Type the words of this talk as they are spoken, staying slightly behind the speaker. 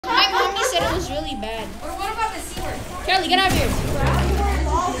said it was really bad. Or what about the C word? Kelly, get out of here.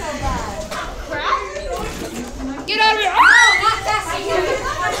 Crap? Get out of here. Oh, not that C word.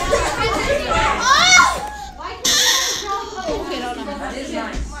 Okay, no. That is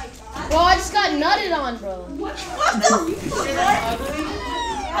nice. Bro, I just got nutted on, bro. What the?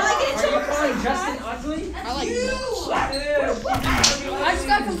 I like it. Are you calling Justin ugly? I like I just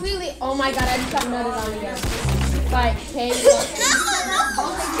got completely. Oh my god, I just got nutted on again. By Kay.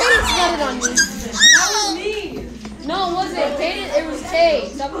 Kaden's nutted on me. That was me. No, it wasn't. Kaden, it was Kay.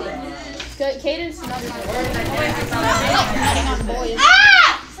 Something. Kaden's nutted on me. Nutting on boys.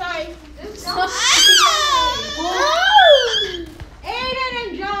 Ah! Sorry. Aiden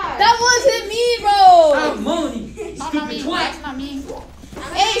and Josh. That wasn't me, bro. Oh, Moni. Not me. That's not me.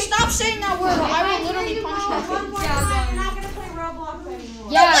 Hey, stop saying that word. Or I will literally punch you. One more time. You're not gonna play Roblox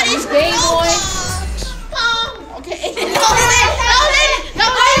anymore. Yeah, you gay boy. Okay.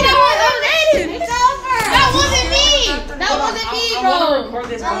 That wasn't me. That wasn't me, I want to bro. record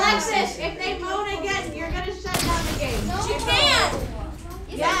this. Alexis, if they moan again, you're gonna shut down the game. No, you can't.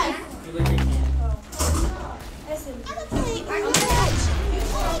 Yes. You literally can't.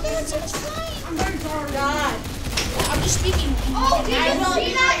 God. I'm just speaking. Oh, did you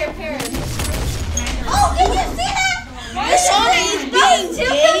see that? Your parents. Oh, did you see that? This song is being gay.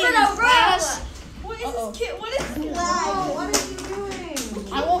 What is this kid? What is this? What are you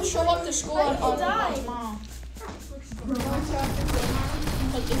doing? I won't show up to school on tomorrow.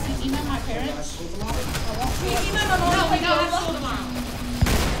 Like if you email my parents, I won't show up.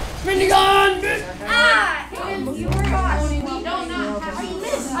 Pentagon! Ah! You were lost. We don't know how you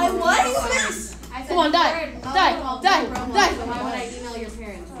missed. I was? Come on, die. Die. Why would I email your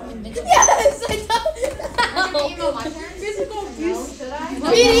parents? Yes, I know. Email my parents? Physical abuse. Should I?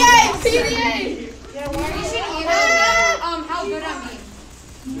 PDA! You should email them how good I'm being.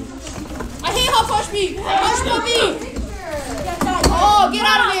 I hate how Hush me! Hush not me! Oh, get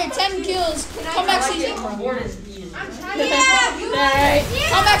out of here! 10 kills. Comeback season. Yeah, you Alright.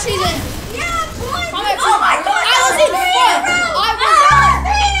 Comeback season. Yeah, boy. Comeback Oh my season. God. I was in front.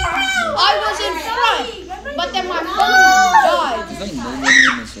 I was in front. But then my phone died. There's like nobody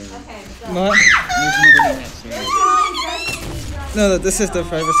in the server. What? There's nobody in that server. No, this is the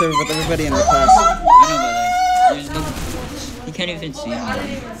private server with everybody in the class. I know, but like, there's no. You can't even see him.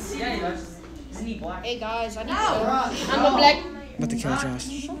 Hey guys, I need to go. I'm a black. About to kill Josh.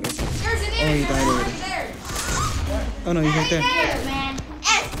 There's an Oh, you died already. there. Oh no, you're right there. Man.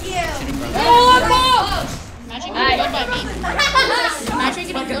 F you. Oh, Magic getting killed by me. Magic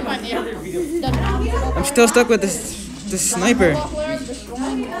getting killed by me. I'm still stuck with this sniper.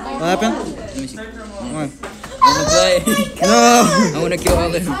 What happened? Let me see. What? I wanna play. No! I wanna kill all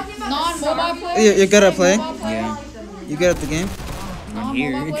them. Non-mobile player. You're good at play? Yeah. You good at the game? I'm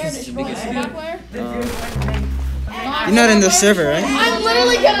here because it's the biggest Mobile thing. player. You're not in the server, right? I'm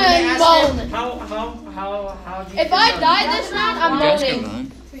literally gonna moan. How do you If I die this round, I'm Josh, come moaning.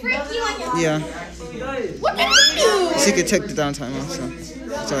 on. Yeah. What did you do? So you could take the downtime off, so.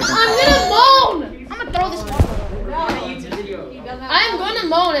 That's all I can. I'm gonna moan. I'm gonna throw this. I'm gonna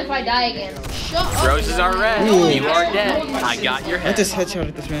moan if I die again. Shut up. Roses are red. Ooh. You are dead. I got your I head. just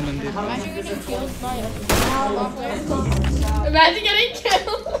headshot this random dude. Imagine getting killed by a mobile player. Imagine getting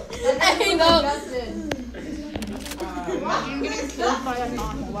killed. Hey, no. Imagine getting killed by a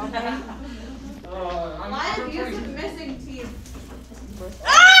non-mobile player. Why are you missing teeth?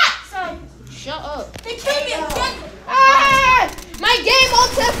 Shut up. They killed me again. Ah! My game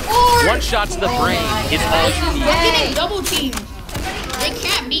ult F4. One shot to the brain is all you need. I'm getting double teamed. They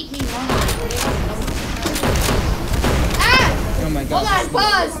can't beat me. Ah! Oh my Hold god. on,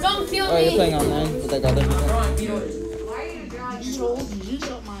 pause. Don't kill Oh, you're me. playing online with like other people? Why are you drawing? So, use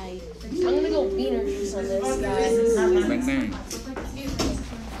up my. I'm gonna go beaner juice on this guy. Bang bang.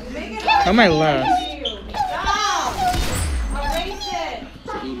 How am I left?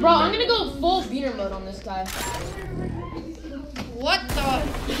 Bro, I'm gonna go full beater mode on this guy. What the?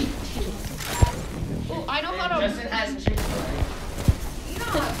 Oh, I know how to. Justin has chicken.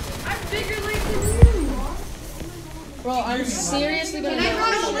 I'm bigger like you. Bro, I'm seriously gonna. Can I go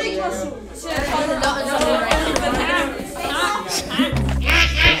run a full league? beater. Shut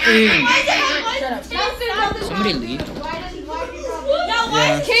up. Somebody leave.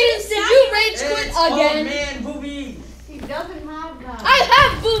 Yeah. Cadence, did you rage quit again? man, booby. He doesn't have that. I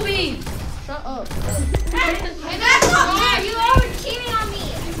have boobies! Shut up. Hey, that's not fair. You always cheating on me.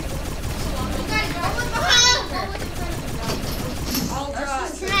 You guys go with the Lagging.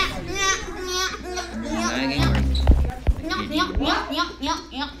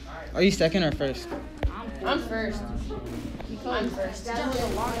 Are you second or first? I'm first. I run first.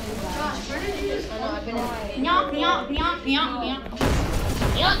 Nyonk, nyonk, nyonk, nyonk, nyonk.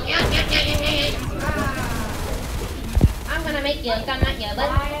 I'm gonna make you come at you.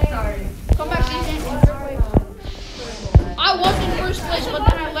 Let's Come back, season. I was in first place, but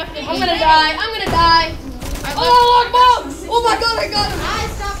then I left it. I'm gonna die. I'm gonna die. Oh, Mom! Oh my God, I got him.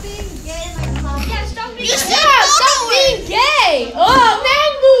 stop being gay like mom. Yeah, stop being You stop being gay. Oh,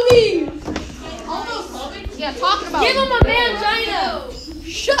 man movie. Yeah, talking about. Give him a mangina.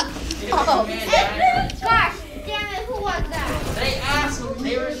 Shut up. Gosh, damn it, who was that? They asked.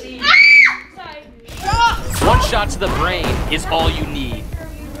 They received. One shot to the brain is all you need.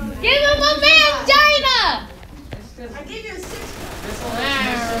 Give him a mangina.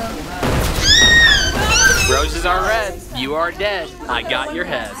 Roses are red. You are dead. I got your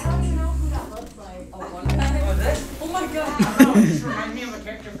head. Oh my God. This reminds me of a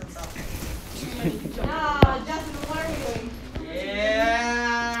character from South Park.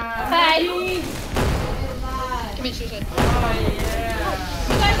 Yeah. Hey. Commit suicide. Oh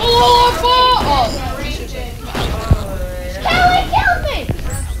yeah. Oh, commit suicide. Kelly, kill me.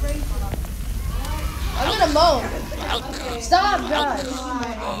 I'm gonna moan. Stop, Josh.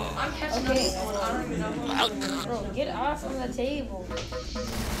 Okay. Bro, get off of the table.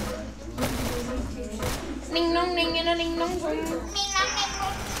 Ding dong, ding dong, ding dong.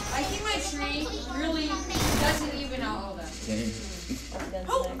 I think my tree really doesn't even all that.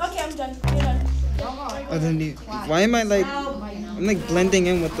 Okay, I'm done. You're done. Oh, then why am I like? I'm like blending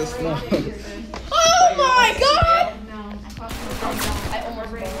in with the snow. Oh my God!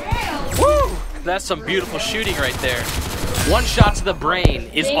 Woo! That's some beautiful shooting right there. One shot to the brain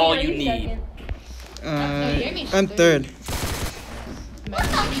is all you need. I'm third.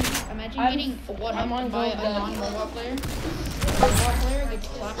 Imagine getting one up by a non-robot player. Robot player gets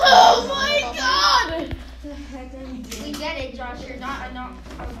clapped. Oh my God! We get it, Josh. You're not a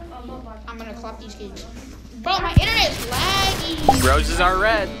robot. I'm gonna clap these kids. Bro, my internet's laggy. Roses are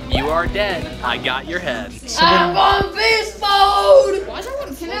red. You are dead. I got your head. I'm on beast mode! Why is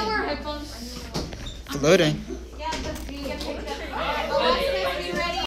everyone Can I wear headphones? Floating.